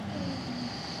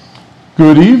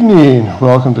Good evening.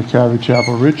 Welcome to Calvary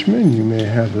Chapel, Richmond. You may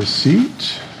have a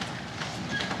seat.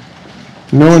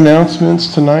 No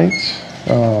announcements tonight.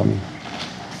 For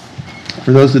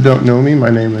those that don't know me, my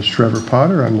name is Trevor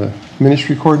Potter. I'm the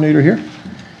ministry coordinator here.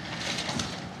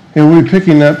 And we'll be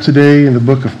picking up today in the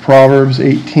book of Proverbs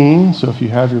 18. So if you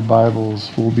have your Bibles,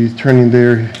 we'll be turning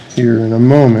there here in a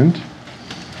moment.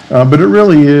 But it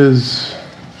really is,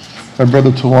 my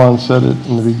brother Tawan said it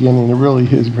in the beginning, it really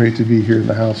is great to be here in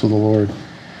the house of the Lord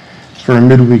for a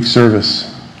midweek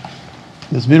service.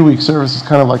 This midweek service is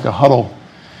kind of like a huddle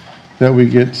that we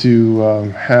get to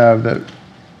have that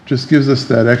just gives us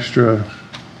that extra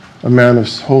amount of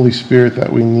Holy Spirit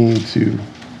that we need to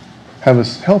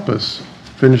help us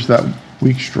finish that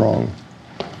week strong.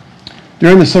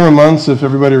 During the summer months, if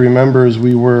everybody remembers,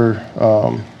 we were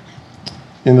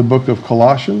in the book of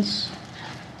Colossians.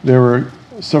 There were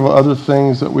several other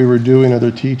things that we were doing,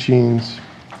 other teachings.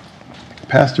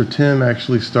 Pastor Tim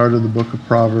actually started the book of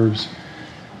Proverbs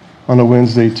on a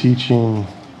Wednesday teaching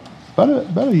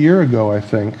about a year ago, I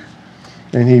think.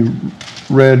 And he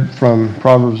read from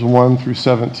Proverbs 1 through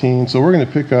 17. So we're going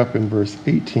to pick up in verse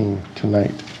 18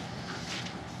 tonight.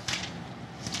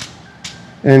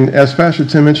 And as Pastor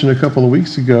Tim mentioned a couple of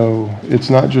weeks ago,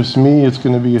 it's not just me. It's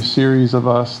going to be a series of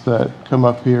us that come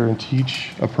up here and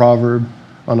teach a proverb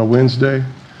on a Wednesday.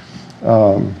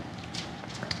 I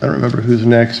don't remember who's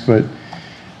next, but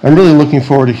I'm really looking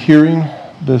forward to hearing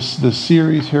this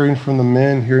series, hearing from the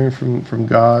men, hearing from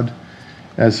God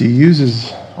as he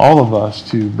uses all of us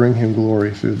to bring him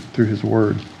glory through his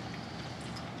word.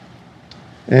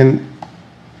 And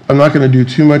I'm not going to do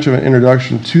too much of an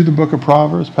introduction to the book of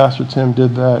Proverbs. Pastor Tim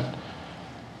did that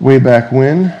way back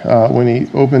when he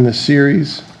opened the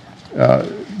series.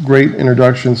 Great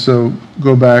introduction, so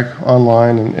go back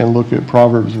online and look at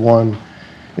Proverbs 1,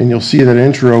 and you'll see that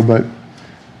intro. But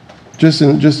just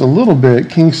a little bit,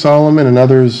 King Solomon and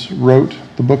others wrote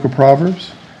the book of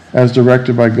Proverbs as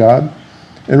directed by God.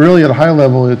 And really, at a high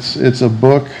level, it's a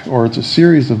book, or it's a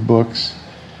series of books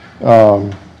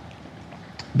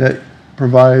that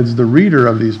provides the reader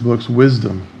of these books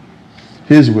wisdom,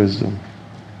 his wisdom.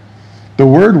 The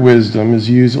word wisdom is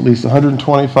used at least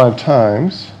 125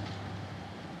 times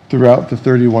throughout the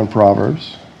 31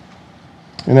 Proverbs.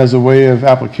 And as a way of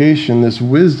application, this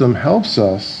wisdom helps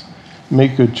us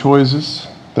make good choices,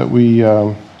 that we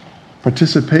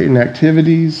participate in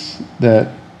activities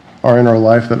that are in our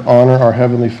life that honor our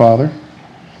Heavenly Father.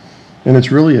 And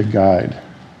it's really a guide.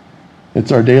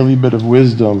 It's our daily bit of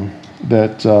wisdom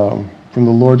that from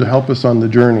the Lord to help us on the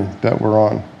journey that we're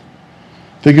on.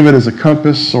 Think of it as a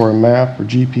compass or a map or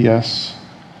GPS.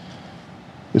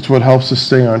 It's what helps us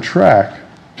stay on track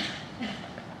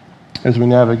as we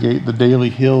navigate the daily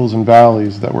hills and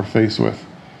valleys that we're faced with.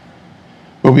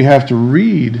 But we have to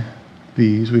read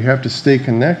these. We have to stay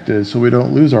connected so we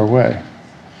don't lose our way.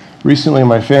 Recently,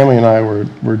 my family and I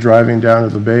were driving down to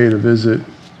the Bay to visit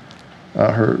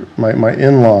my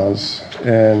in-laws,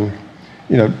 and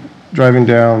driving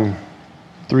down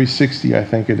 360, I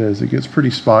think it is. It gets pretty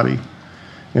spotty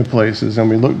in places, and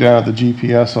we looked down at the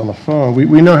GPS on the phone.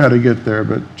 We know how to get there,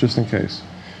 but just in case.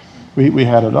 We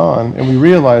had it on, and we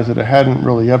realized that it hadn't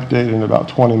really updated in about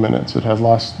 20 minutes. It had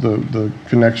lost the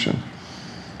connection.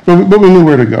 But we knew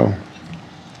where to go.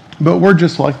 But we're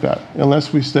just like that.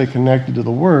 Unless we stay connected to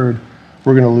the Word,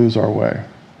 we're going to lose our way.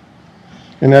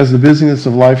 And as the busyness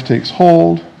of life takes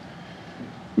hold,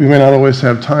 we may not always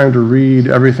have time to read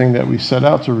everything that we set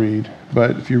out to read,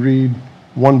 but if you read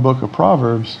one book of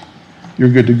Proverbs, you're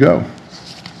good to go.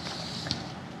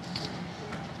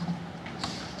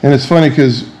 And it's funny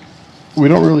because we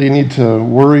don't really need to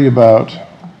worry about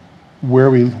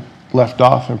where we left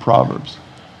off in Proverbs.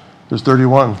 There's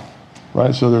 31,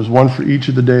 right? So there's one for each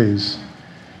of the days.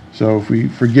 So if we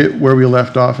forget where we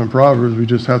left off in Proverbs, we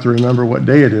just have to remember what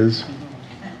day it is.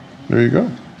 There you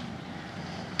go.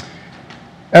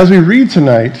 As we read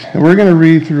tonight, and we're going to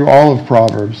read through all of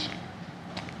Proverbs.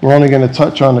 We're only going to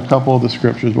touch on a couple of the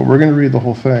scriptures, but we're going to read the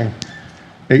whole thing,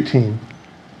 18.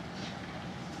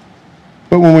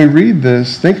 But when we read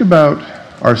this, think about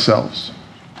ourselves,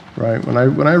 right? When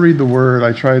I read the Word,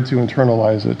 I try to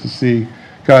internalize it to see,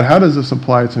 God, how does this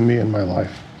apply to me in my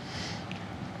life?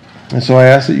 And so I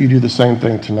ask that you do the same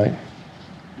thing tonight.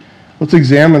 Let's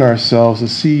examine ourselves to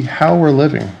see how we're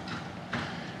living.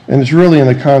 And it's really in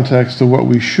the context of what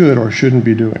we should or shouldn't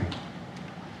be doing.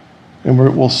 And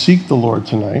we'll seek the Lord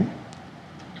tonight.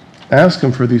 Ask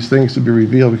him for these things to be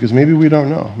revealed, because maybe we don't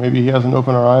know. Maybe he hasn't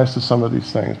opened our eyes to some of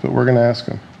these things, but we're going to ask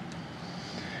him.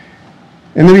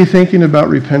 And maybe thinking about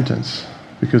repentance,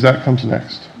 because that comes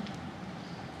next.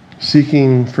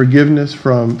 Seeking forgiveness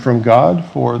from God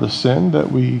for the sin that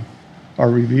we are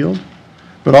revealed,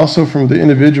 but also from the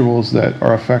individuals that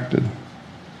are affected.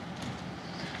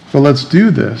 But let's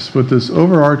do this with this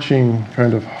overarching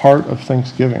kind of heart of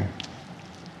thanksgiving,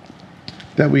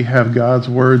 that we have God's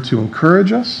word to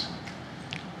encourage us,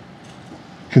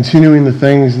 continuing the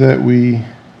things that we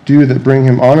do that bring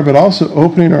him honor, but also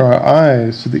opening our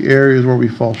eyes to the areas where we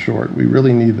fall short. We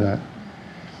really need that.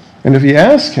 And if you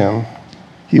ask him,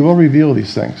 he will reveal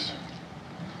these things.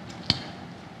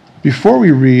 Before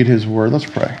we read his word, let's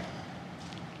pray.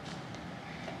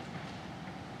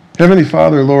 Heavenly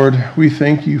Father, Lord, we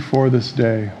thank you for this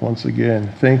day once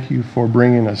again. Thank you for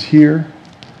bringing us here,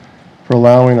 for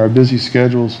allowing our busy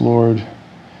schedules, Lord,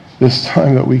 this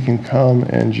time that we can come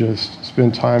and just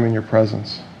spend time in your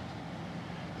presence,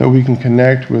 that we can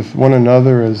connect with one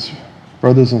another as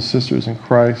brothers and sisters in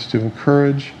Christ to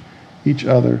encourage each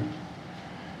other.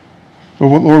 But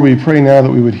Lord, we pray now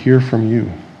that we would hear from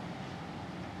you.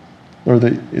 Lord,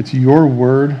 that it's your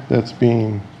word that's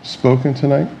being spoken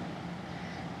tonight.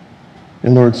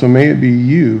 And Lord, so may it be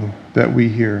you that we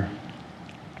hear.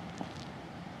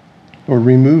 Lord,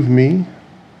 remove me.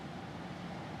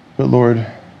 But Lord,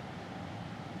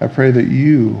 I pray that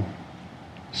you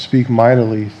speak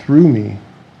mightily through me.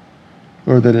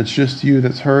 Lord, that it's just you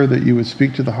that's heard, that you would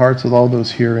speak to the hearts of all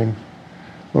those hearing.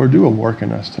 Lord, do a work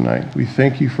in us tonight. We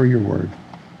thank you for your word.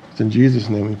 It's in Jesus'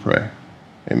 name we pray.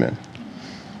 Amen.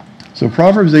 So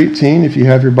Proverbs 18, if you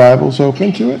have your Bibles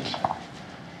open to it.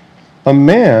 A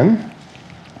man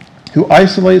who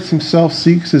isolates himself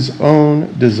seeks his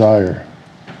own desire.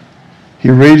 He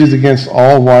rages against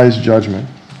all wise judgment.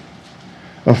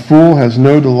 A fool has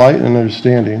no delight in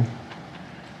understanding,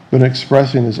 but in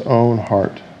expressing his own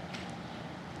heart.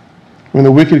 When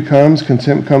the wicked comes,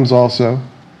 contempt comes also,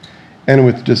 and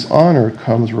with dishonor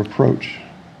comes reproach.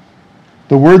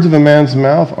 The words of a man's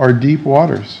mouth are deep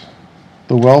waters.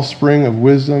 The wellspring of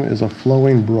wisdom is a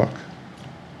flowing brook.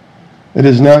 It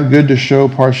is not good to show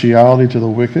partiality to the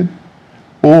wicked,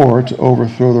 or to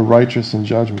overthrow the righteous in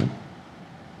judgment.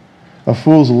 A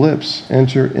fool's lips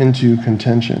enter into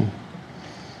contention,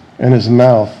 and his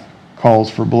mouth calls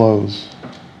for blows.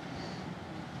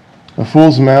 A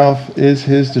fool's mouth is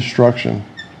his destruction,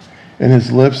 and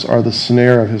his lips are the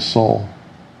snare of his soul.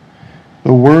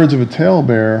 The words of a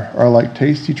talebearer are like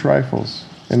tasty trifles,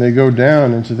 and they go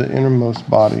down into the innermost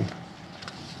body.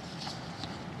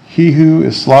 He who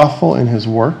is slothful in his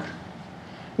work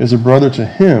is a brother to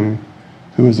him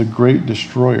who is a great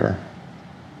destroyer.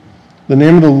 The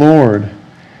name of the Lord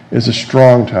is a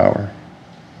strong tower.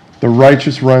 The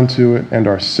righteous run to it and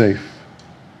are safe.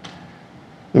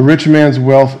 The rich man's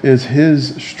wealth is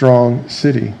his strong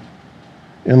city,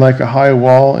 and like a high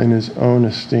wall in his own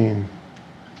esteem.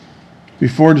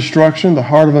 Before destruction, the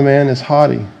heart of a man is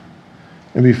haughty,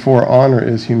 and before honor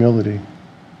is humility.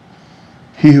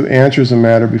 He who answers a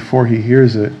matter before he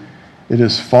hears it, it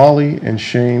is folly and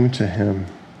shame to him.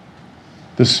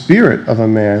 The spirit of a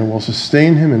man will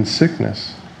sustain him in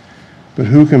sickness, but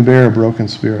who can bear a broken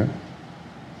spirit?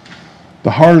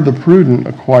 The heart of the prudent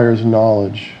acquires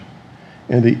knowledge,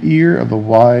 and the ear of the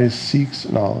wise seeks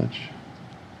knowledge.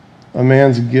 A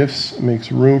man's gifts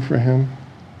makes room for him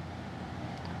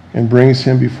and brings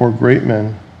him before great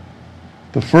men.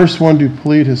 The first one to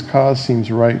plead his cause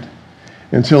seems right,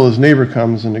 until his neighbor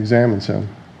comes and examines him.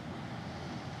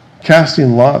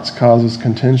 Casting lots causes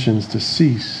contentions to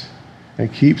cease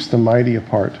and keeps the mighty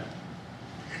apart.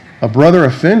 A brother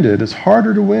offended is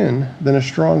harder to win than a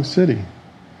strong city,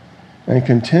 and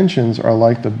contentions are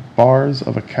like the bars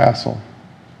of a castle.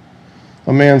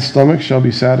 A man's stomach shall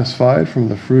be satisfied from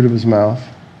the fruit of his mouth.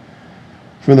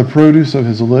 From the produce of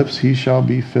his lips he shall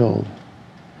be filled.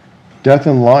 Death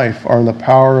and life are in the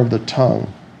power of the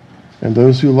tongue, and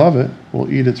those who love it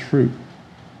will eat its fruit.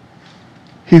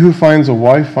 He who finds a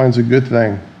wife finds a good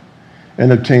thing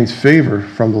and obtains favor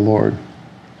from the Lord.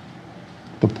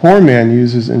 The poor man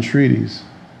uses entreaties,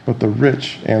 but the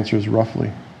rich answers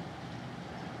roughly.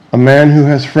 A man who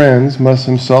has friends must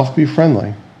himself be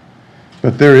friendly,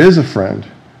 but there is a friend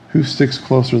who sticks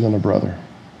closer than a brother.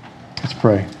 Let's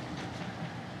pray.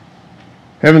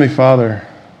 Heavenly Father,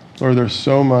 Lord, there's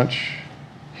so much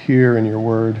here in your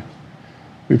word.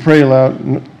 We pray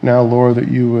aloud now, Lord, that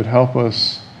you would help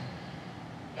us,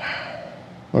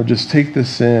 Lord, just take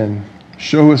this in.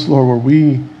 Show us, Lord, where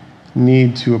we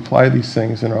need to apply these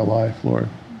things in our life, Lord.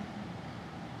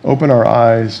 Open our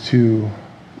eyes to,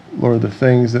 Lord, the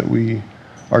things that we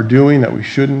are doing that we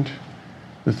shouldn't,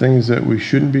 the things that we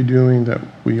shouldn't be doing that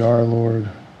we are, Lord.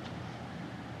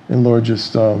 And Lord,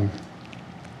 just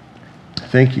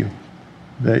thank you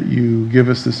that you give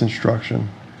us this instruction.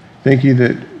 Thank you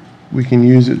that we can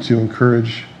use it to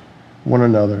encourage one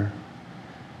another.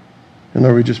 And And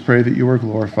Lord, we just pray that you are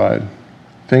glorified.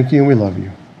 Thank you and we love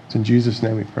you. It's in Jesus'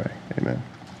 name we pray. Amen.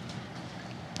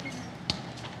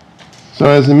 So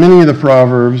as in many of the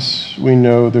Proverbs, we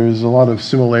know there's a lot of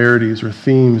similarities or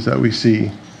themes that we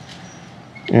see.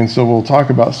 And so we'll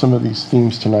talk about some of these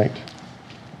themes tonight.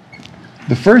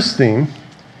 The first theme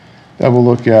that we'll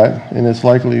look at, and it's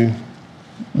likely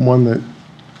one that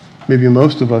maybe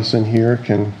most of us in here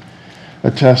can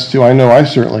attest to. I know I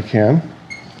certainly can.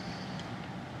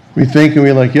 We think and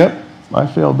we're like, yep, I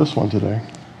failed this one today.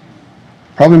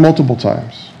 Probably multiple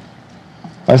times.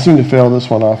 I seem to fail this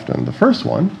one often. The first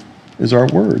one is our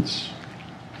words.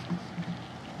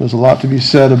 There's a lot to be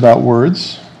said about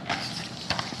words,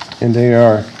 and they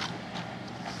are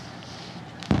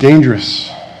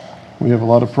dangerous. We have a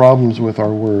lot of problems with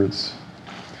our words.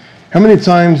 How many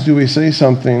times do we say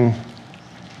something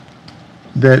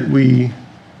that we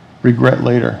regret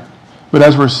later? But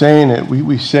as we're saying it,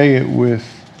 we say it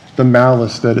with the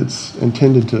malice that it's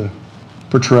intended to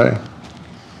portray.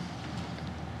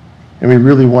 And we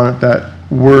really want that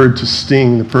word to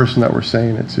sting the person that we're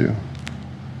saying it to.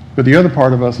 But the other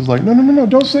part of us is like, no,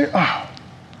 don't say it. Oh,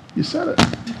 you said it.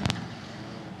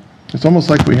 It's almost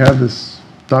like we have this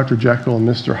Dr. Jekyll and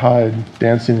Mr. Hyde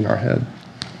dancing in our head.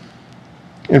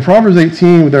 In Proverbs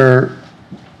 18, there are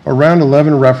around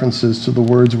 11 references to the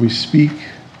words we speak,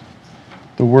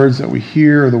 the words that we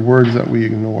hear, or the words that we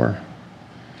ignore.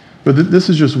 But this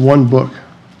is just one book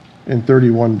in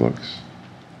 31 books.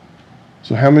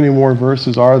 So how many more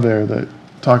verses are there that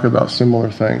talk about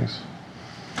similar things?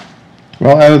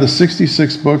 Well, out of the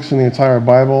 66 books in the entire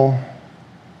Bible,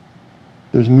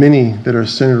 there's many that are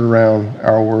centered around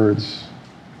our words.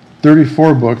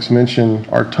 34 books mention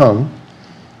our tongue,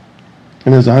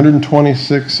 and there's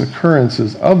 126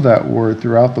 occurrences of that word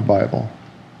throughout the Bible.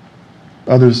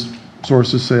 Other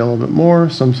sources say a little bit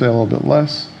more, some say a little bit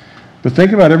less. But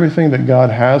think about everything that God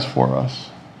has for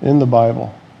us in the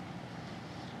Bible.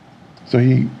 So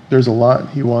there's a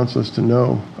lot he wants us to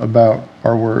know about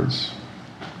our words.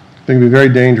 They can be very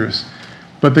dangerous,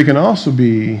 but they can also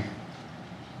be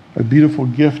a beautiful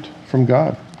gift from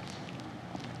God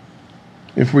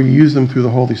if we use them through the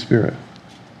Holy Spirit.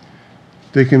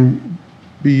 They can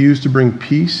be used to bring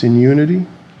peace and unity,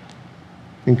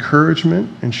 encouragement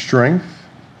and strength.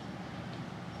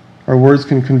 Our words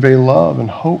can convey love and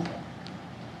hope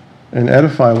and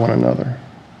edify one another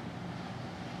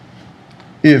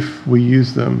if we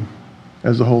use them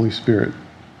as the Holy Spirit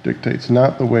dictates,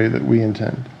 not the way that we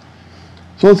intend.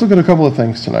 So let's look at a couple of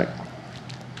things tonight.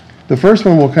 The first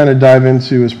one we'll kind of dive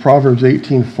into is Proverbs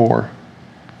 18:4.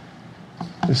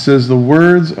 It says, the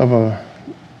words of a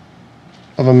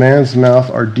man's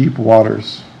mouth are deep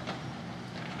waters.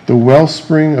 The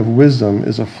wellspring of wisdom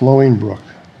is a flowing brook.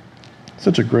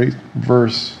 Such a great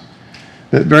verse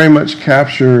that very much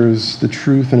captures the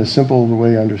truth in a simple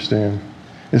way to understand.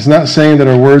 It's not saying that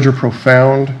our words are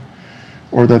profound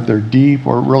or that they're deep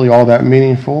or really all that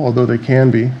meaningful, although they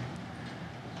can be.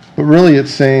 But really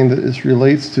it's saying that it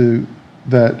relates to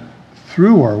that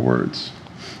through our words,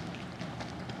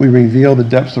 we reveal the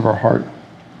depths of our heart.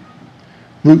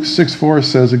 Luke 6:4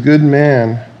 says, a good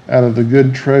man out of the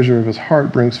good treasure of his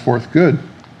heart brings forth good,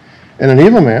 and an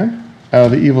evil man out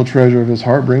of the evil treasure of his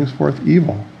heart brings forth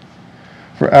evil.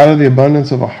 For out of the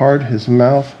abundance of a heart his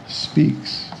mouth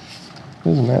speaks.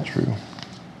 Isn't that true?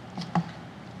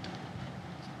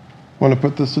 Want to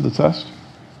put this to the test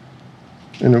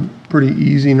in a pretty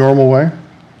easy, normal way?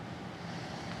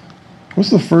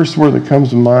 What's the first word that comes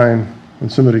to mind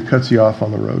when somebody cuts you off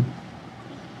on the road?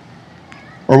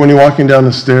 Or when you're walking down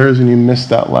the stairs and you miss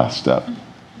that last step?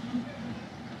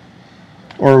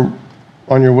 Or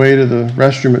on your way to the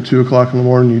restroom at 2 o'clock in the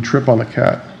morning, you trip on the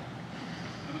cat?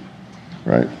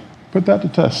 Right? Put that to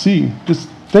test. See, just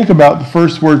think about the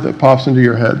first word that pops into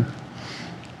your head.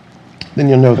 Then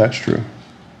you'll know that's true.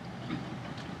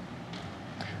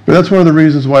 But that's one of the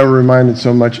reasons why we're reminded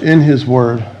so much in his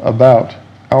word about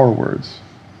our words.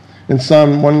 In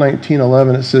Psalm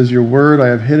 119:11, it says, your word I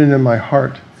have hidden in my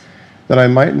heart, that I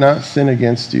might not sin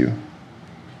against you.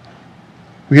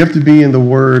 We have to be in the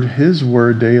word, his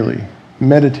word daily,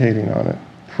 meditating on it,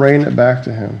 praying it back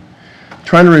to him,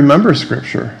 trying to remember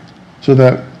Scripture so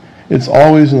that it's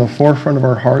always in the forefront of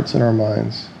our hearts and our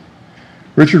minds.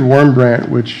 Richard Wurmbrand,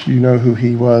 which you know who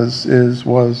he was,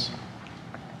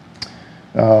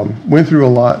 went through a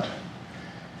lot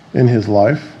in his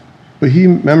life, but he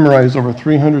memorized over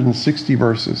 360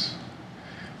 verses.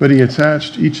 But he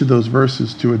attached each of those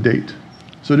verses to a date.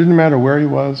 So it didn't matter where he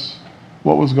was,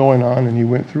 what was going on, and he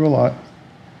went through a lot.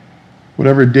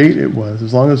 Whatever date it was,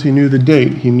 as long as he knew the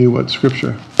date, he knew what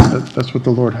Scripture, that's what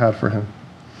the Lord had for him.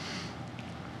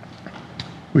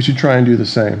 We should try and do the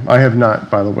same. I have not,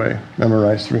 by the way,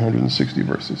 memorized 360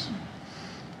 verses.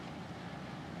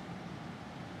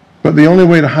 But the only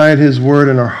way to hide his word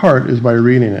in our heart is by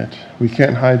reading it. We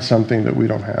can't hide something that we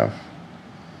don't have.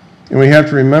 And we have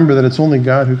to remember that it's only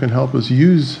God who can help us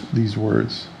use these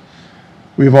words.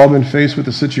 We've all been faced with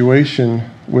a situation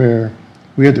where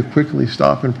we had to quickly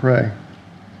stop and pray.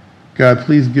 God,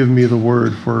 please give me the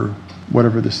word for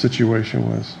whatever the situation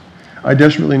was. I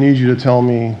desperately need you to tell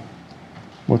me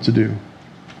what to do.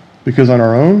 Because on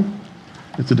our own,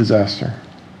 it's a disaster.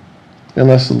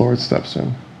 Unless the Lord steps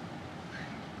in.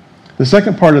 The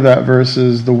second part of that verse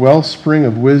is, the wellspring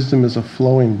of wisdom is a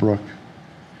flowing brook.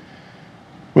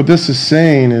 What this is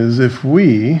saying is, if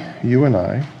we, you and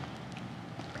I,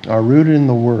 are rooted in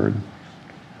the Word,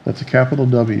 that's a capital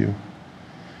W,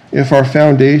 if our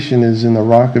foundation is in the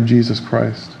rock of Jesus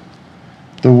Christ,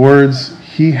 the words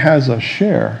he has us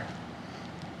share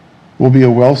will be a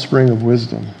wellspring of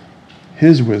wisdom,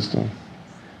 his wisdom,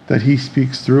 that he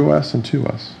speaks through us and to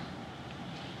us.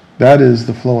 That is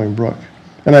the flowing brook.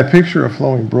 And I picture a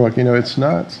flowing brook. It's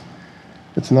not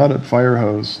a fire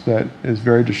hose that is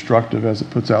very destructive as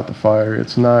it puts out the fire.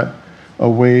 It's not a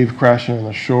wave crashing on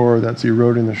the shore that's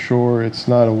eroding the shore. It's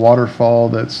not a waterfall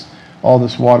that's all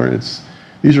this water.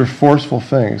 These are forceful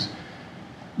things.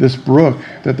 This brook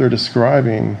that they're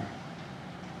describing,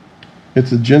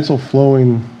 it's a gentle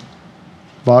flowing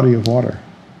body of water.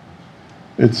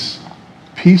 It's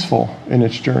peaceful in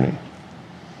its journey.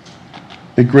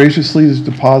 It graciously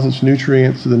deposits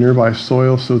nutrients to the nearby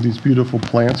soil so these beautiful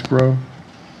plants grow.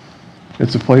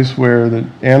 It's a place where the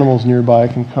animals nearby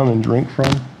can come and drink from.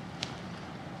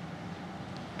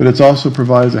 But it also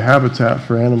provides a habitat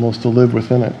for animals to live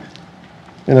within it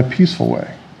in a peaceful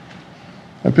way.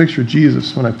 I picture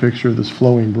Jesus when I picture this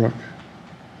flowing brook.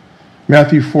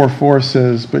 Matthew 4:4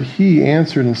 says, "But he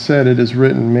answered and said, it is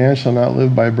written, man shall not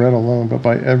live by bread alone, but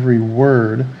by every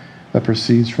word that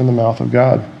proceeds from the mouth of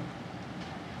God."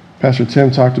 Pastor Tim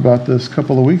talked about this a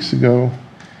couple of weeks ago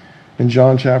in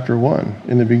John chapter 1.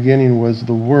 In the beginning was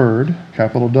the Word,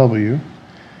 capital W,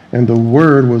 and the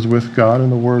Word was with God,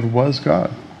 and the Word was God.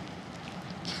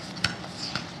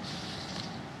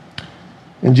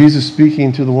 And Jesus,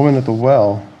 speaking to the woman at the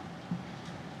well,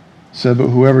 said, "But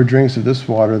whoever drinks of this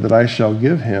water that I shall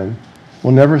give him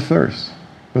will never thirst,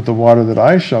 but the water that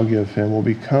I shall give him will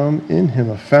become in him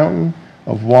a fountain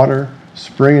of water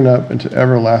springing up into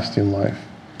everlasting life."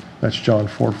 That's John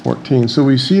 4:14. So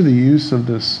we see the use of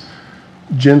this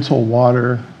gentle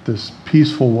water, this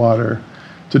peaceful water,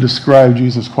 to describe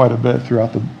Jesus quite a bit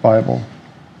throughout the Bible.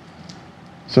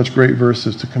 Such great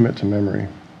verses to commit to memory.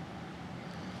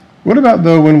 What about,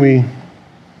 though, when we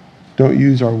don't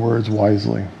use our words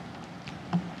wisely?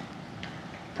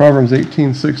 Proverbs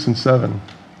 18:6 and 7.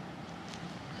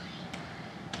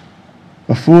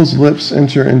 "A fool's lips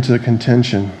enter into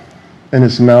contention, and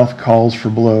his mouth calls for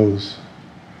blows.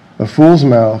 A fool's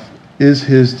mouth is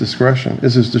his destruction,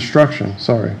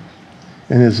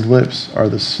 and his lips are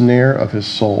the snare of his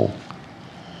soul."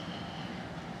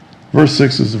 Verse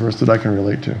 6 is the verse that I can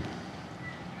relate to.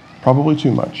 Probably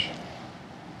too much.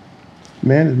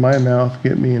 Man, did my mouth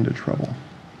get me into trouble.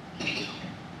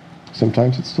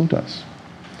 Sometimes it still does.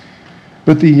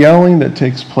 But the yelling that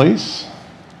takes place,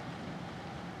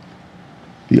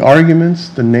 the arguments,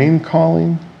 the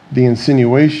name-calling, the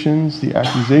insinuations, the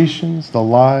accusations, the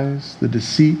lies, the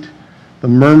deceit, the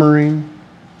murmuring,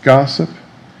 gossip,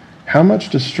 how much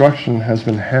destruction has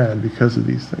been had because of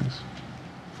these things?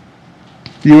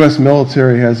 The U.S.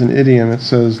 military has an idiom. It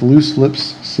says, "Loose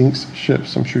lips sinks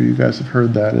ships." I'm sure you guys have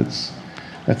heard that.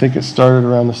 I think it started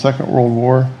around the Second World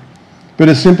War. But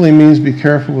it simply means be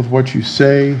careful with what you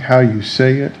say, how you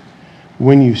say it,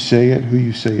 when you say it, who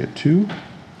you say it to.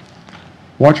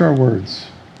 Watch our words.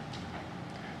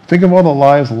 Think of all the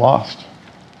lives lost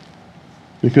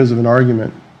because of an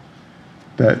argument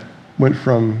that went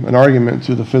from an argument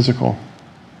to the physical.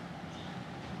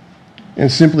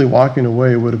 And simply walking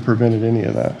away would have prevented any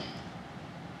of that.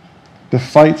 The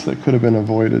fights that could have been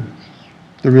avoided,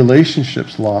 the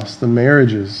relationships lost, the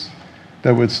marriages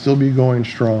that would still be going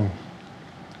strong.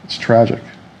 It's tragic.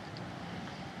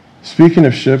 Speaking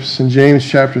of ships, in James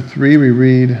chapter 3 we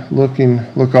read,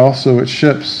 "Look also at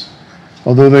ships.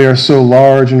 Although they are so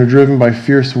large and are driven by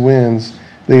fierce winds,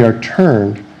 they are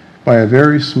turned by a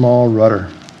very small rudder,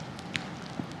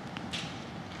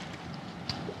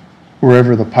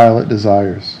 wherever the pilot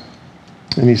desires."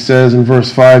 And he says in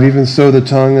verse 5, "Even so the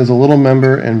tongue is a little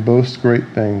member and boasts great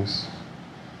things."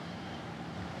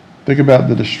 Think about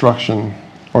the destruction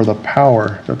or the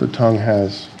power that the tongue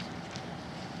has.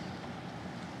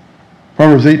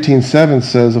 Proverbs 18:7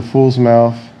 says, "A fool's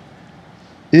mouth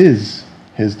is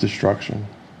his destruction,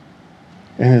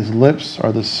 and his lips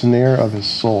are the snare of his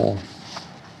soul.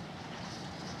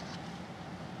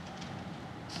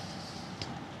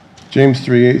 James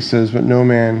 3:8 says, but no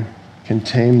man can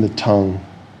tame the tongue.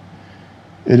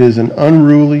 It is an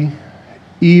unruly,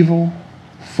 evil,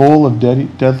 full of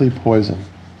deadly poison.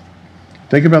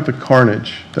 Think about the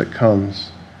carnage that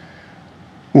comes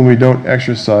when we don't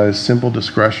exercise simple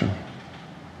discretion,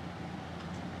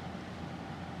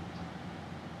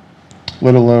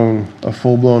 let alone a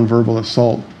full-blown verbal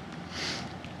assault.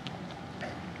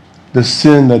 The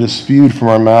sin that is spewed from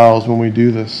our mouths when we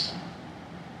do this.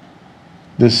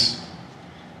 This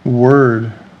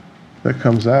word that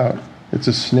comes out, it's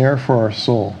a snare for our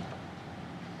soul.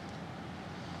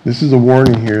 This is a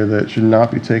warning here that should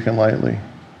not be taken lightly.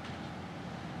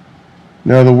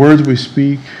 Now, the words we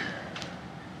speak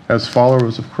as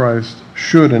followers of Christ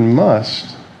should and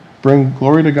must bring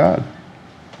glory to God.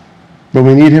 But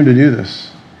we need him to do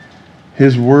this.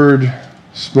 His word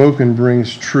spoken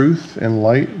brings truth and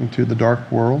light into the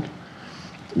dark world.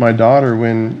 My daughter,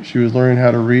 when she was learning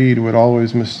how to read, would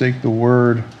always mistake the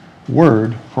word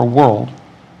for world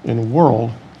and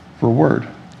world for word.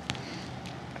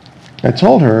 I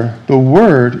told her the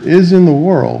word is in the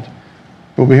world,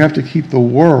 but we have to keep the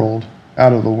world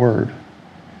out of the word.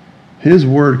 His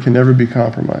word can never be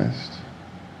compromised.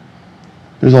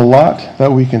 There's a lot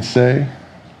that we can say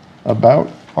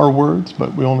about our words,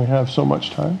 but we only have so much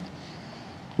time.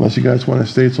 Unless you guys want to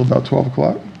stay till about 12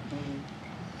 o'clock.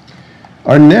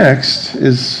 Our next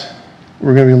is,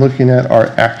 we're going to be looking at our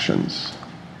actions.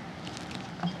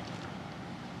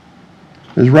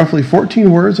 There's roughly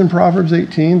 14 words in Proverbs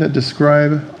 18 that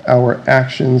describe our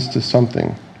actions to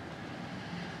something.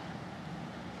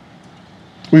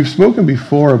 We've spoken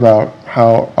before about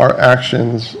how our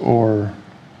actions or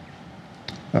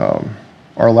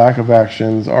our lack of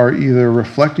actions are either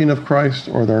reflecting of Christ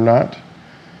or they're not.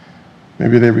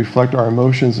 Maybe they reflect our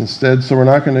emotions instead, so we're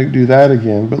not going to do that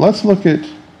again. But let's look at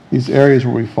these areas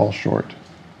where we fall short.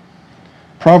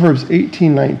 Proverbs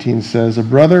 18:19 says, a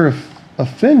brother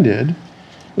offended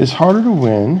is harder to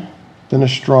win than a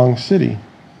strong city,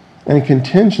 and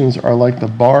contentions are like the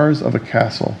bars of a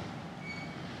castle.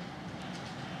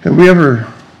 Have we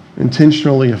ever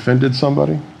intentionally offended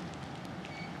somebody?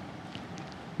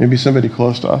 Maybe somebody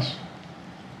close to us.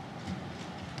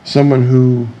 Someone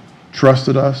who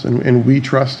trusted us and we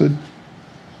trusted.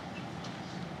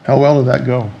 How well did that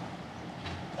go?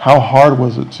 How hard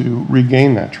was it to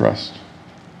regain that trust?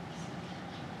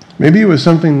 Maybe it was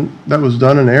something that was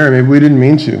done in error. Maybe we didn't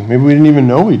mean to. Maybe we didn't even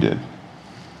know we did.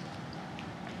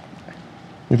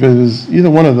 If it is either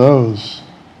one of those,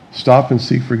 stop and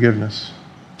seek forgiveness.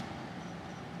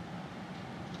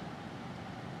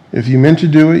 If you meant to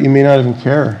do it, you may not even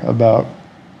care about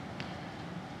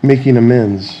making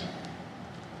amends.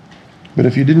 But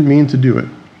if you didn't mean to do it,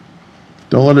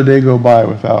 don't let a day go by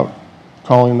without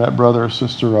calling that brother or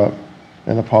sister up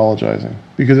and apologizing,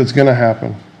 because it's going to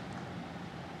happen.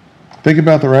 Think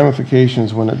about the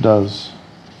ramifications when it does.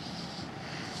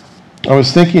 I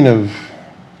was thinking of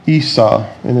Esau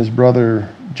and his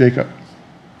brother Jacob,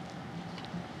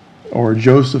 or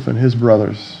Joseph and his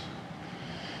brothers.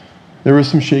 There were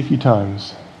some shaky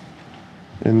times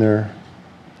in their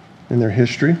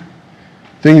history.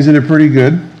 Things that are pretty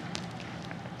good.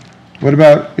 What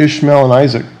about Ishmael and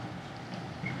Isaac?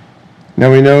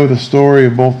 Now we know the story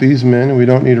of both these men, and we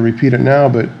don't need to repeat it now,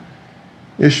 but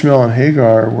Ishmael and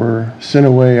Hagar were sent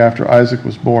away after Isaac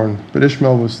was born. But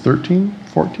Ishmael was 13,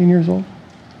 14 years old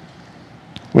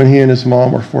when he and his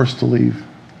mom were forced to leave.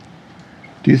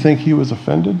 Do you think he was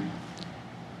offended?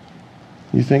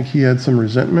 Do you think he had some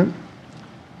resentment?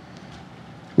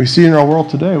 We see in our world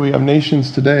today, we have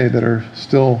nations today that are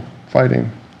still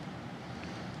fighting.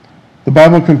 The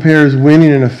Bible compares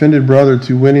winning an offended brother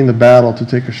to winning the battle to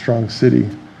take a strong city,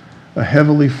 a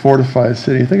heavily fortified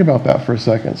city. Think about that for a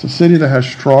second. It's a city that has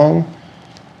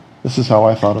this is how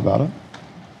I thought about it,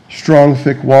 strong,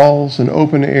 thick walls, an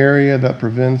open area that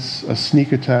prevents a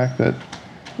sneak attack that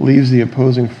leaves the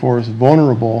opposing force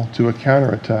vulnerable to a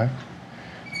counterattack.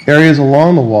 Areas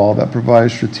along the wall that provide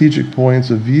strategic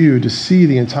points of view to see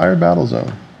the entire battle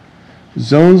zone.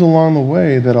 Zones along the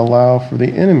way that allow for the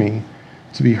enemy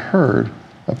to be heard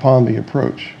upon the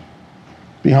approach.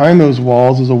 Behind those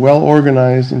walls is a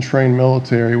well-organized and trained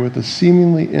military with a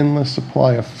seemingly endless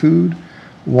supply of food,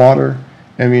 water,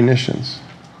 and munitions.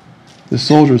 The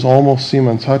soldiers almost seem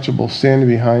untouchable standing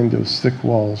behind those thick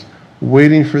walls,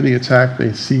 waiting for the attack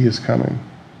they see is coming.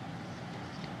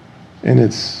 And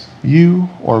it's you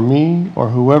or me or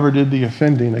whoever did the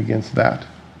offending against that.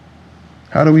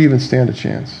 How do we even stand a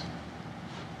chance?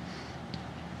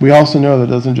 We also know that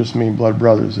doesn't just mean blood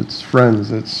brothers. It's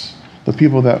friends. It's the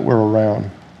people that we're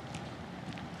around.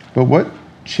 But what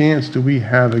chance do we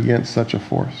have against such a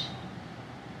force?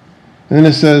 And then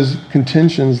it says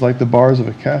contentions like the bars of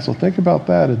a castle. Think about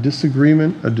that. A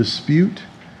disagreement, a dispute,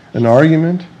 an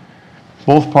argument.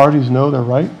 Both parties know they're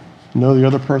right, know the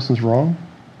other person's wrong,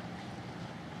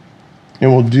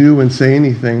 and will do and say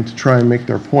anything to try and make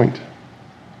their point.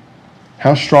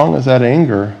 How strong is that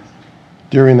anger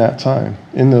during that time,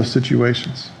 in those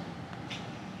situations?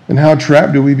 And how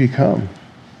trapped do we become?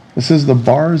 It says the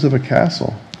bars of a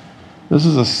castle. This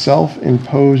is a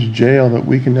self-imposed jail that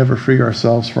we can never free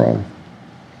ourselves from,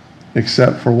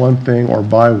 except for one thing or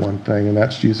by one thing, and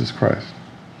that's Jesus Christ.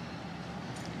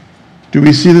 Do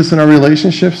we see this in our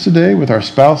relationships today with our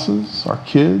spouses, our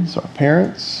kids, our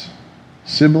parents,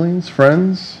 siblings,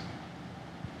 friends?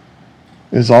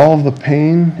 Is all of the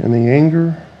pain and the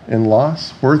anger and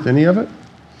loss worth any of it?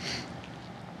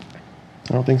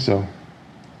 I don't think so.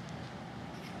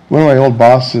 One of my old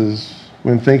bosses,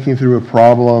 when thinking through a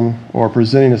problem or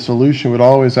presenting a solution, would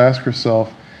always ask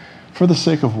herself, for the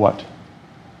sake of what?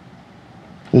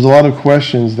 There's a lot of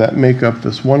questions that make up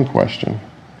this one question.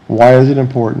 Why is it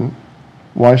important?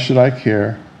 Why should I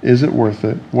care? Is it worth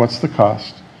it? What's the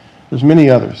cost? There's many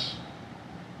others.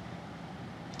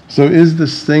 So is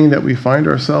this thing that we find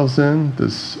ourselves in,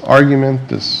 this argument,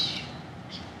 this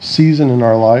season in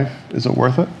our life, is it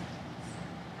worth it?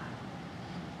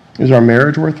 Is our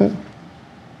marriage worth it?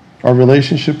 Our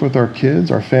relationship with our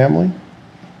kids, our family?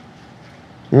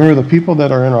 Remember, the people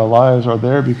that are in our lives are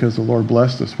there because the Lord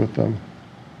blessed us with them.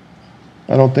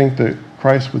 I don't think that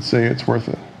Christ would say it's worth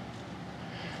it.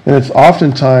 And it's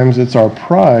oftentimes our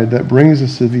pride that brings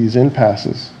us to these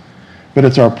impasses. But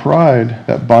it's our pride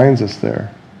that binds us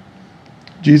there.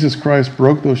 Jesus Christ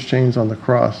broke those chains on the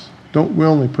cross. Don't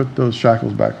willingly put those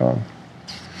shackles back on.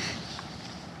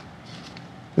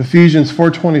 Ephesians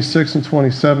 4:26 and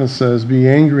 27 says, "Be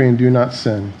angry and do not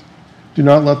sin. Do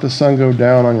not let the sun go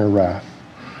down on your wrath,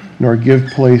 nor give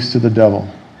place to the devil."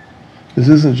 This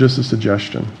isn't just a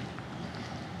suggestion.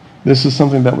 This is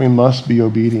something that we must be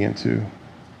obedient to.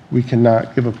 We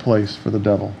cannot give a place for the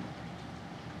devil.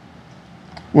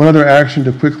 One other action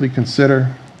to quickly consider.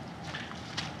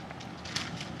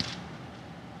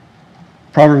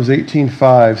 Proverbs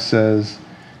 18:5 says,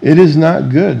 "It is not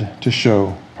good to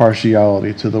show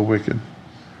partiality to the wicked,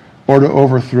 or to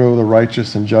overthrow the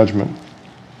righteous in judgment."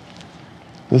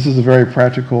 This is a very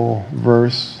practical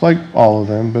verse, like all of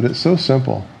them, but it's so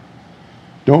simple.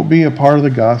 Don't be a part of the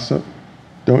gossip.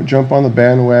 Don't jump on the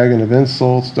bandwagon of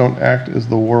insults. Don't act as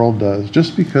the world does,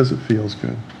 just because it feels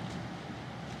good.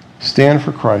 Stand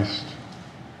for Christ.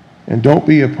 And don't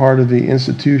be a part of the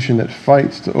institution that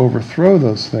fights to overthrow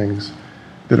those things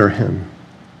that are Him.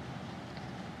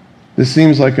 This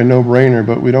seems like a no-brainer,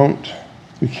 but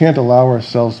we can't allow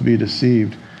ourselves to be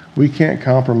deceived. We can't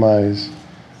compromise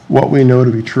what we know to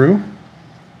be true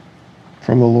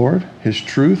from the Lord, His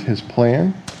truth, His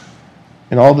plan,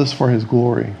 and all this for His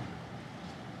glory.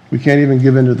 We can't even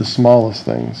give in to the smallest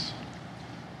things.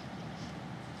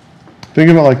 Think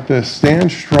about it like this.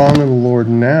 Stand strong in the Lord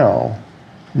now,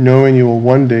 knowing you will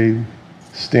one day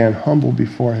stand humble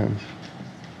before Him.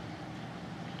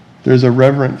 There's a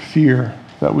reverent fear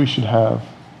that we should have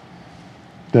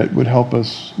that would help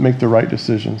us make the right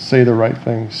decisions, say the right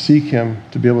things, seek Him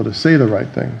to be able to say the right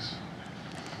things.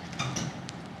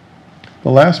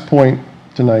 The last point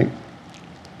tonight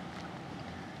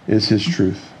is His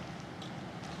truth.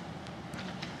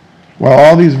 While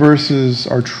all these verses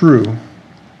are true,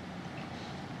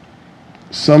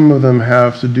 some of them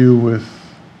have to do with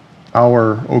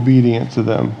our obedience to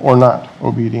them or not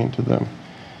obedient to them.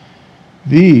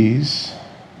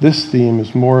 This theme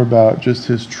is more about just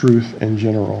His truth in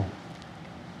general.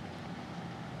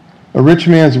 A rich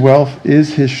man's wealth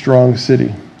is his strong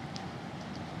city.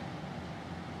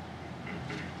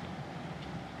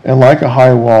 And like a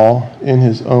high wall in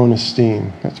his own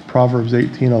esteem. That's Proverbs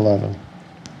 18:11.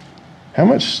 How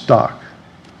much stock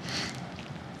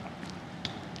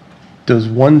does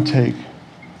one take?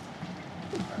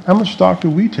 How much stock do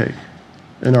we take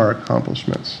in our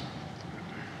accomplishments?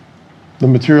 The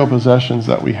material possessions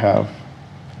that we have.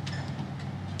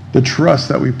 The trust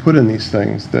that we put in these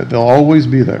things, that they'll always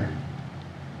be there.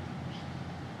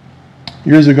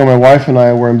 Years ago, my wife and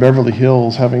I were in Beverly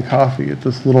Hills having coffee at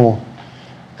this little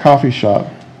coffee shop.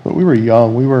 But we were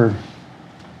young. We were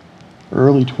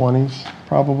early 20s,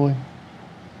 probably.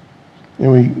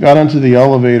 And we got onto the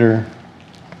elevator.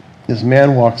 This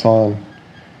man walks on.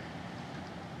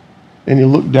 And he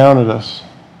looked down at us.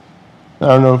 I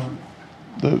don't know if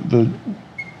the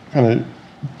kind of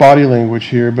body language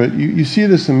here, but you see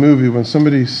this in movie when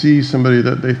somebody sees somebody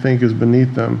that they think is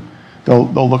beneath them,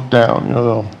 they'll look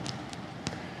down.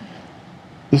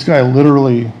 This guy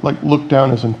literally looked down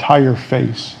his entire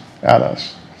face at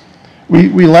us.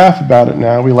 We laugh about it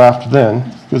now. We laughed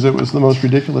then because it was the most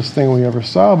ridiculous thing we ever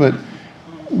saw. But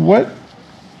what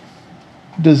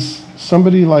does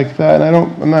somebody like that? And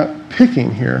I'm not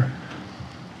picking here.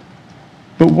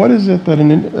 But what is it that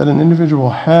an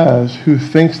individual has who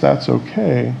thinks that's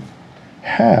okay,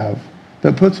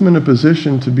 that puts them in a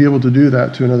position to be able to do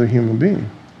that to another human being?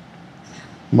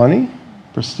 Money?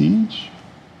 Prestige?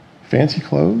 Fancy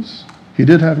clothes? He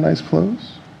did have nice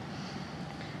clothes.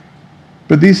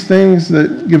 But these things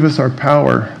that give us our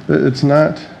power, it's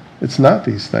not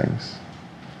these things.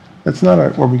 That's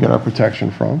not where we get our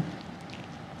protection from.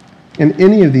 And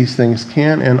any of these things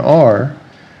can and are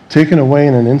taken away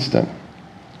in an instant.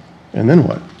 And then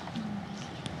what?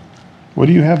 What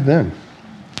do you have then?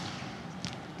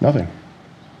 Nothing.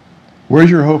 Where's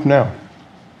your hope now?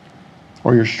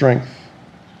 Or your strength?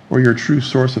 Or your true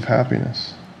source of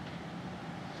happiness?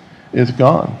 It's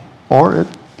gone. Or it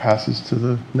passes to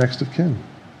the next of kin.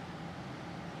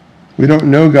 We don't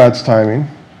know God's timing.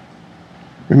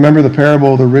 Remember the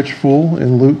parable of the rich fool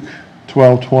in Luke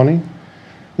 12:20?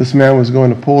 This man was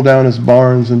going to pull down his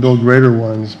barns and build greater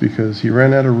ones because he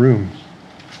ran out of room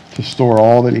to store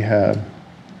all that he had.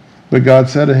 But God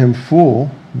said to him,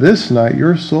 "Fool, this night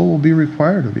your soul will be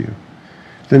required of you.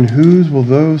 Then whose will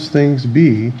those things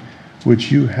be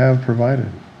which you have provided?"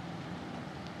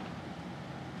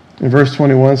 And verse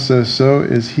 21 says, "So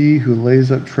is he who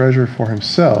lays up treasure for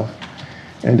himself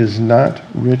and is not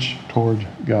rich toward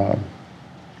God."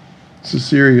 It's a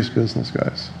serious business,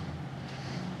 guys.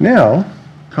 Now,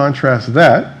 contrast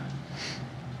that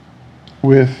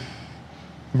with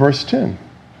verse 10.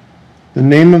 The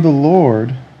name of the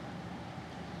Lord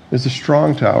is a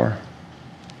strong tower.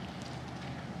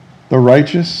 The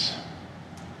righteous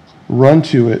run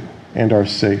to it and are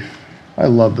safe. I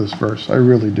love this verse. I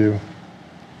really do.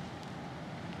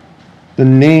 The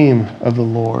name of the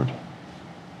Lord,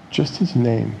 just his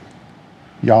name,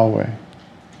 Yahweh.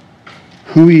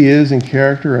 Who he is in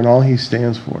character and all he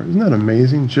stands for. Isn't that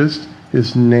amazing? Just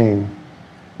his name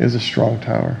is a strong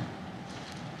tower.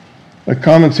 A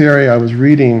commentary I was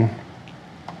reading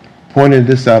pointed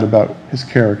this out about his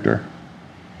character.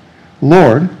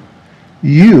 Lord,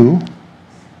 you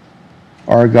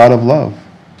are a God of love,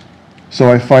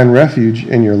 so I find refuge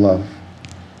in your love.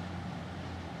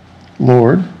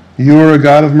 Lord, you are a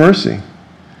God of mercy,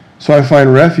 so I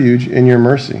find refuge in your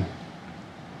mercy.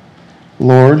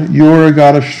 Lord, you are a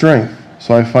God of strength,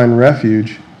 so I find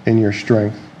refuge in your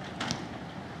strength.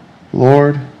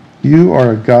 Lord, you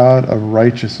are a God of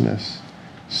righteousness,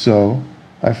 so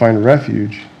I find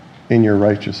refuge in your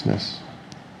righteousness.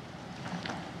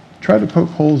 Try to poke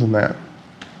holes in that.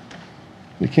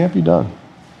 It can't be done.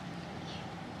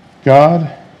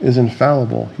 God is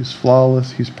infallible. He's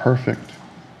flawless. He's perfect.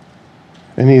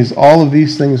 And he's all of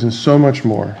these things and so much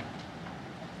more.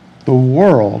 The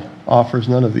world offers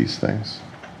none of these things.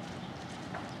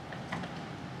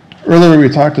 Earlier we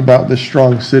talked about this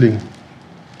strong city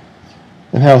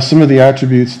and how some of the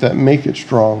attributes that make it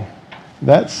strong,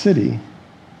 that city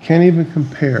can't even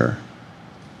compare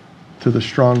to the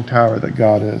strong tower that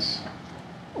God is.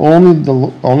 Only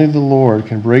the Lord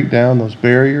can break down those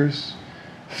barriers,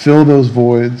 fill those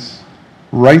voids,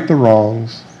 right the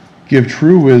wrongs, give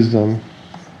true wisdom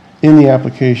in the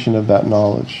application of that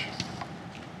knowledge.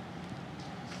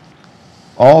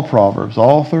 All Proverbs,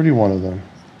 all 31 of them,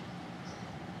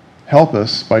 help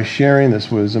us by sharing this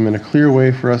wisdom in a clear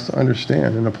way for us to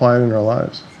understand and apply it in our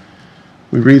lives.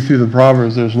 We read through the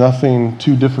Proverbs, there's nothing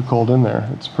too difficult in there.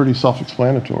 It's pretty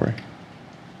self-explanatory.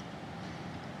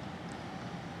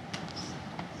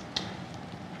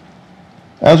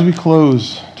 As we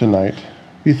close tonight,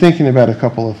 be thinking about a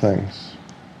couple of things.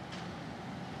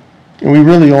 And we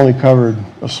really only covered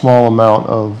a small amount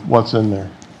of what's in there.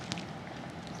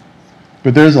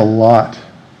 But there's a lot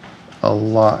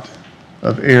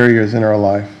of areas in our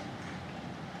life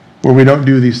where we don't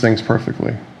do these things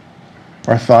perfectly.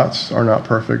 Our thoughts are not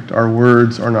perfect. Our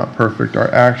words are not perfect.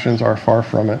 Our actions are far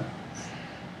from it.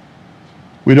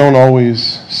 We don't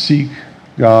always seek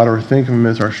God or think of him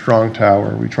as our strong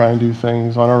tower. We try and do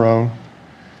things on our own.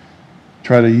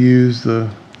 Try to use the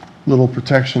little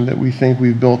protection that we think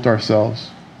we've built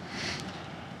ourselves.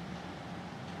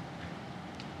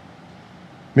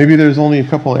 Maybe there's only a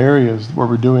couple areas where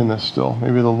we're doing this still.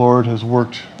 Maybe the Lord has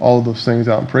worked all of those things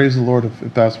out. And praise the Lord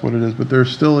if that's what it is. But there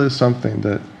still is something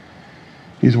that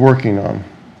he's working on.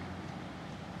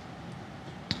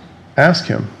 Ask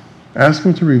him. Ask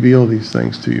him to reveal these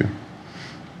things to you.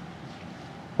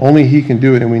 Only He can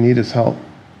do it, and we need His help.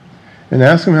 And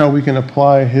ask Him how we can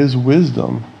apply His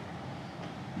wisdom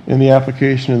in the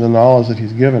application of the knowledge that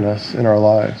He's given us in our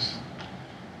lives.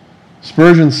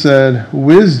 Spurgeon said,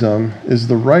 "Wisdom is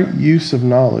the right use of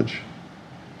knowledge.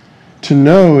 To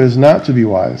know is not to be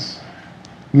wise.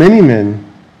 Many men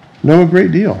know a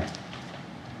great deal,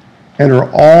 and are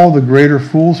all the greater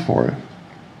fools for it.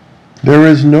 There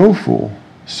is no fool,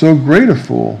 so great a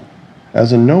fool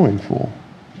as a knowing fool.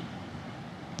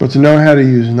 But to know how to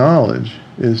use knowledge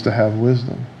is to have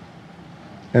wisdom.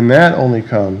 And that only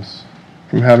comes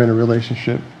from having a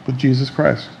relationship with Jesus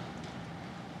Christ.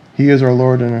 He is our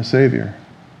Lord and our Savior.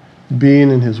 Being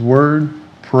in His Word,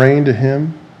 praying to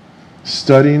Him,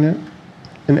 studying it,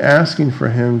 and asking for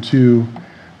Him to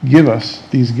give us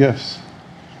these gifts.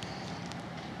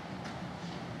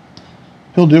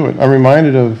 He'll do it. I'm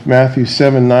reminded of Matthew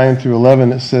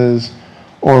 7:9-11. It says,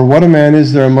 "Or what a man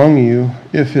is there among you,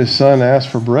 if his son asks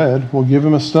for bread, will give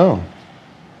him a stone?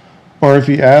 Or if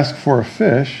he asks for a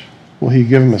fish, will he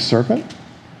give him a serpent?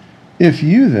 If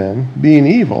you then, being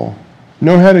evil,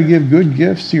 know how to give good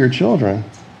gifts to your children,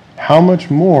 how much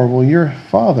more will your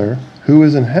Father, who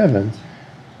is in heaven,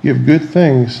 give good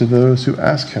things to those who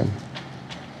ask Him?"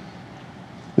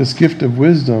 This gift of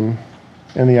wisdom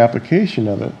and the application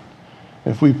of it,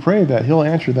 if we pray that, He'll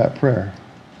answer that prayer.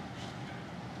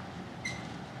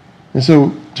 And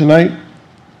so tonight,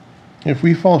 if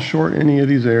we fall short in any of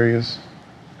these areas,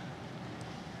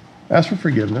 ask for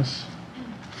forgiveness.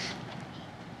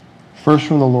 First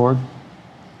from the Lord.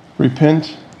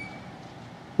 Repent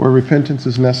where repentance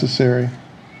is necessary.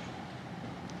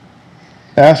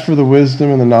 Ask for the wisdom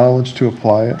and the knowledge to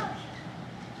apply it.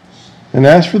 And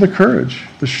ask for the courage,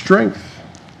 the strength,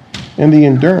 and the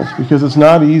endurance, because it's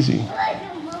not easy.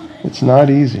 It's not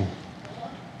easy.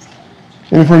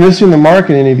 And if we're missing the mark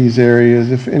in any of these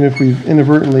areas, if we've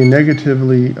inadvertently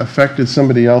negatively affected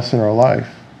somebody else in our life,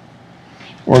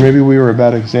 or maybe we were a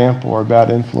bad example or a bad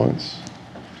influence,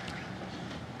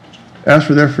 ask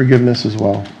for their forgiveness as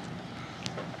well.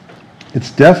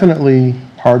 It's definitely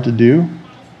hard to do.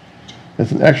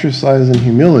 It's an exercise in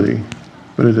humility,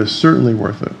 but it is certainly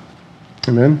worth it.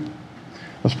 Amen?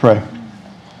 Let's pray.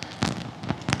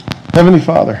 Heavenly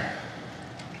Father,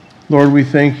 Lord, we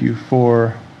thank You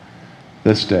for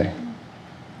this day.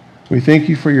 We thank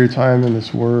You for Your time in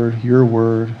this word, Your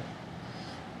word.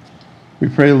 We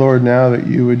pray, Lord, now that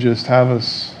You would just have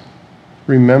us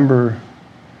remember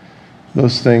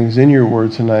those things in Your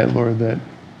word tonight, Lord, that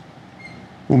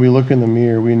when we look in the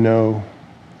mirror, we know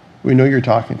You're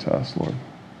talking to us, Lord.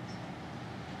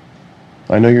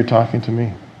 I know You're talking to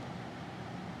me.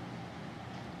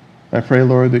 I pray,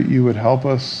 Lord, that You would help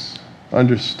us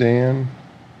understand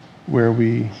where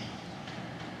we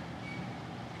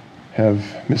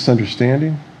have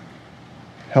misunderstanding.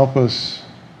 Help us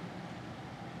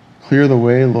clear the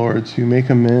way, Lord, to make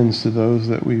amends to those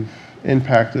that we've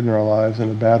impacted in our lives in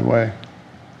a bad way.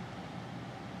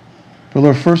 But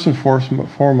Lord, first and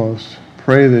foremost,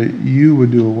 pray that You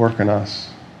would do a work in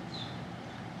us.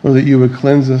 Lord, that You would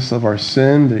cleanse us of our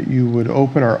sin, that You would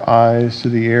open our eyes to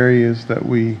the areas that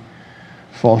we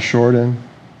fall short in,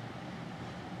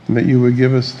 and that You would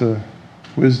give us the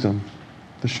wisdom,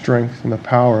 the strength, and the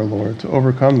power, Lord, to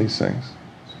overcome these things.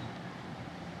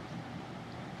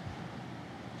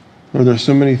 Lord, there's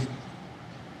so many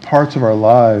parts of our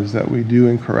lives that we do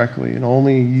incorrectly, and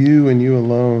only You and You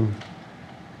alone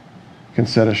can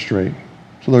set us straight.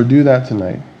 So, Lord, do that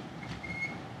tonight.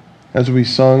 As we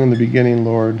sung in the beginning,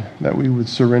 Lord, that we would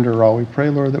surrender all. We pray,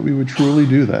 Lord, that we would truly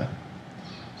do that.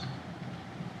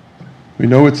 We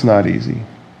know it's not easy.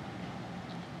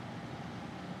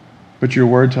 But Your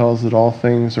word tells that all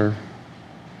things are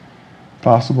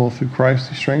possible through Christ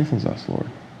who strengthens us, Lord.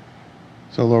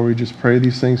 So, Lord, we just pray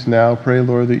these things now. Pray,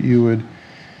 Lord, that You would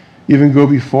even go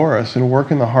before us and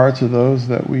work in the hearts of those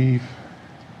that we've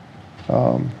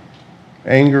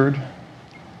angered.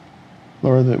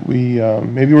 Lord, that we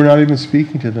maybe we're not even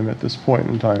speaking to them at this point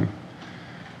in time.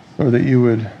 Lord, that You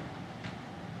would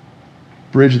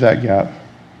bridge that gap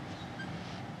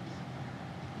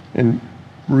and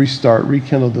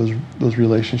rekindle those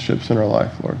relationships in our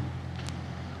life, Lord.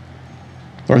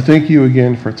 Lord, thank You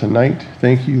again for tonight.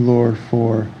 Thank You, Lord,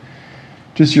 for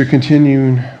just Your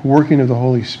continuing working of the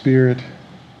Holy Spirit,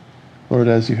 Lord,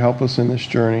 as You help us in this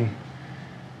journey.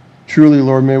 Truly,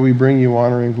 Lord, may we bring You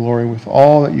honor and glory with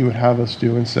all that You would have us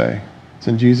do and say. It's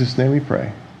in Jesus' name we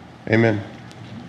pray. Amen.